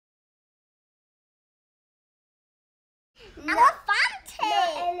Elefante.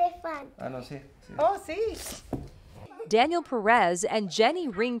 No, elephant. Ah, no, sí. Oh, sí. Daniel Perez and Jenny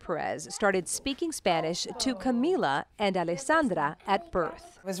Ring Perez started speaking Spanish to Camila and Alessandra at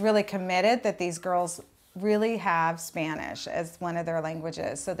birth. I was really committed that these girls really have Spanish as one of their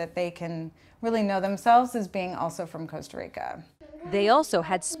languages so that they can really know themselves as being also from Costa Rica. They also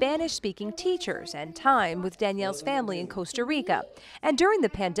had Spanish-speaking teachers and time with Danielle's family in Costa Rica. And during the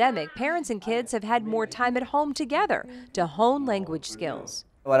pandemic, parents and kids have had more time at home together to hone language skills.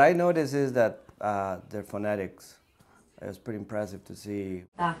 What I noticed is that their phonetics, it was pretty impressive to see.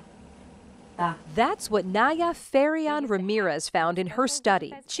 That's what Naya Farian Ramirez found in her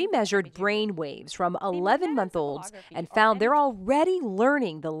study. She measured brain waves from 11-month-olds and found they're already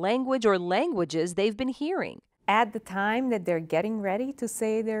learning the language or languages they've been hearing. At the time that they're getting ready to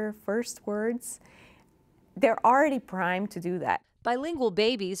say their first words, they're already primed to do that. Bilingual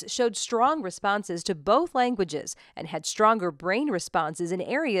babies showed strong responses to both languages and had stronger brain responses in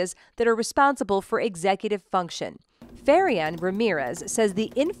areas that are responsible for executive function. Farian Ramirez says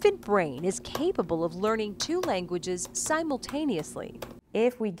the infant brain is capable of learning 2 languages simultaneously.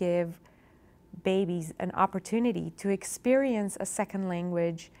 If we give babies an opportunity to experience a second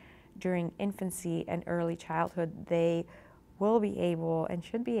language during infancy and early childhood, they will be able and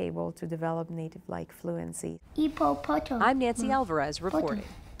should be able to develop native-like fluency. Hippopotamus. I'm Nancy Alvarez reporting.